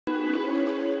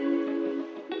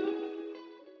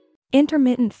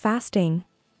Intermittent fasting.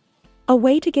 A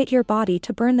way to get your body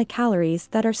to burn the calories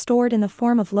that are stored in the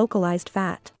form of localized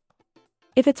fat.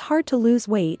 If it's hard to lose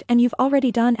weight and you've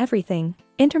already done everything,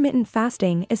 intermittent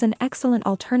fasting is an excellent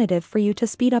alternative for you to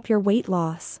speed up your weight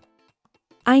loss.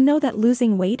 I know that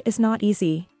losing weight is not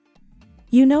easy.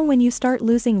 You know when you start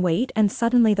losing weight and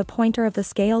suddenly the pointer of the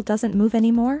scale doesn't move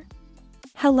anymore?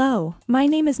 Hello, my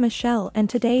name is Michelle and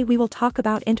today we will talk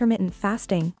about intermittent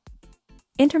fasting.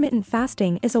 Intermittent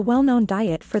fasting is a well-known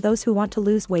diet for those who want to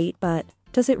lose weight, but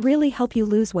does it really help you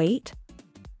lose weight?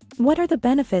 What are the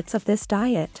benefits of this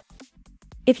diet?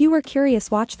 If you were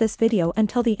curious, watch this video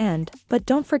until the end, but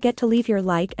don't forget to leave your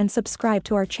like and subscribe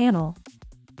to our channel.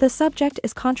 The subject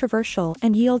is controversial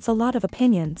and yields a lot of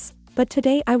opinions, but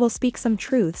today I will speak some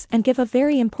truths and give a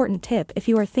very important tip if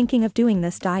you are thinking of doing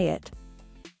this diet.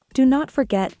 Do not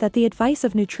forget that the advice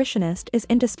of nutritionist is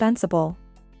indispensable.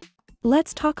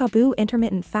 Let's talk about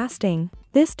intermittent fasting.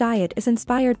 This diet is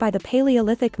inspired by the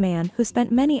Paleolithic man who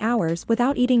spent many hours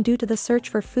without eating due to the search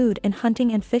for food in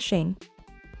hunting and fishing.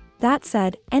 That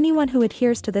said, anyone who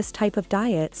adheres to this type of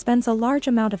diet spends a large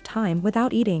amount of time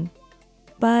without eating.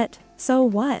 But, so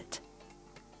what?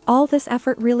 All this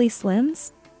effort really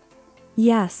slims?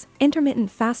 Yes, intermittent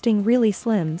fasting really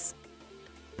slims.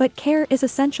 But care is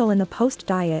essential in the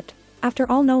post-diet. After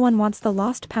all, no one wants the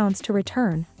lost pounds to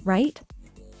return, right?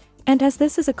 And as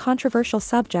this is a controversial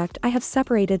subject, I have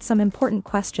separated some important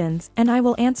questions and I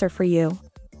will answer for you.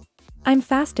 I'm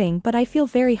fasting but I feel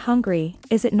very hungry,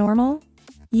 is it normal?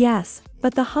 Yes,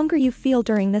 but the hunger you feel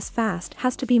during this fast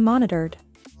has to be monitored.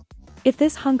 If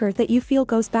this hunger that you feel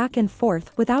goes back and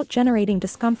forth without generating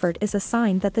discomfort is a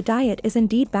sign that the diet is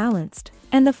indeed balanced,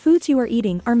 and the foods you are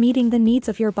eating are meeting the needs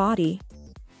of your body.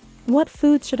 What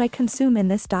foods should I consume in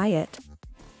this diet?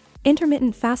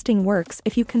 Intermittent fasting works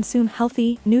if you consume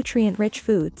healthy, nutrient-rich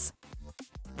foods.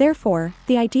 Therefore,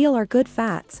 the ideal are good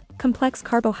fats, complex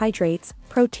carbohydrates,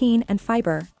 protein and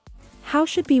fiber. How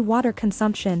should be water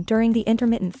consumption during the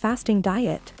intermittent fasting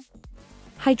diet?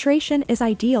 Hydration is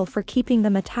ideal for keeping the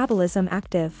metabolism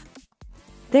active.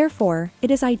 Therefore,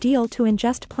 it is ideal to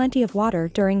ingest plenty of water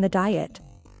during the diet.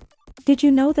 Did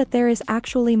you know that there is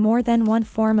actually more than one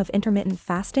form of intermittent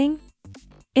fasting?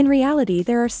 In reality,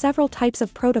 there are several types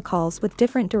of protocols with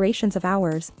different durations of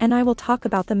hours, and I will talk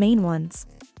about the main ones.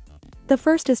 The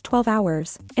first is 12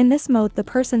 hours. In this mode, the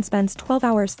person spends 12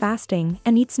 hours fasting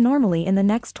and eats normally in the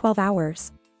next 12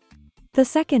 hours. The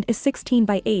second is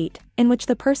 16/8, in which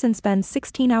the person spends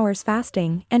 16 hours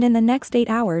fasting and in the next 8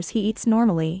 hours he eats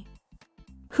normally.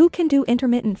 Who can do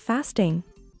intermittent fasting?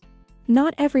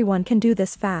 Not everyone can do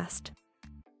this fast.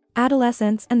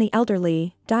 Adolescents and the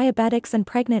elderly, diabetics and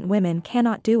pregnant women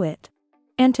cannot do it.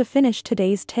 And to finish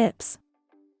today's tips.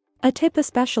 A tip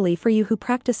especially for you who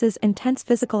practices intense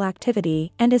physical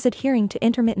activity and is adhering to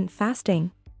intermittent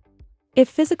fasting. If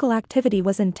physical activity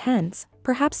was intense,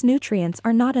 perhaps nutrients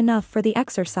are not enough for the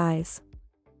exercise.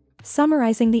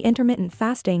 Summarizing, the intermittent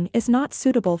fasting is not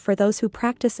suitable for those who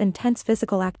practice intense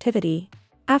physical activity.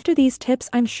 After these tips,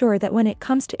 I'm sure that when it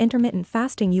comes to intermittent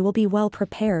fasting you will be well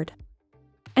prepared.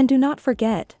 And do not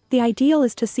forget, the ideal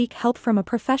is to seek help from a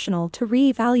professional to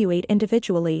re-evaluate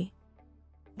individually.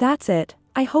 That's it,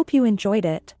 I hope you enjoyed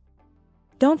it.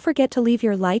 Don't forget to leave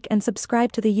your like and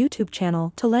subscribe to the YouTube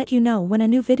channel to let you know when a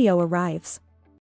new video arrives.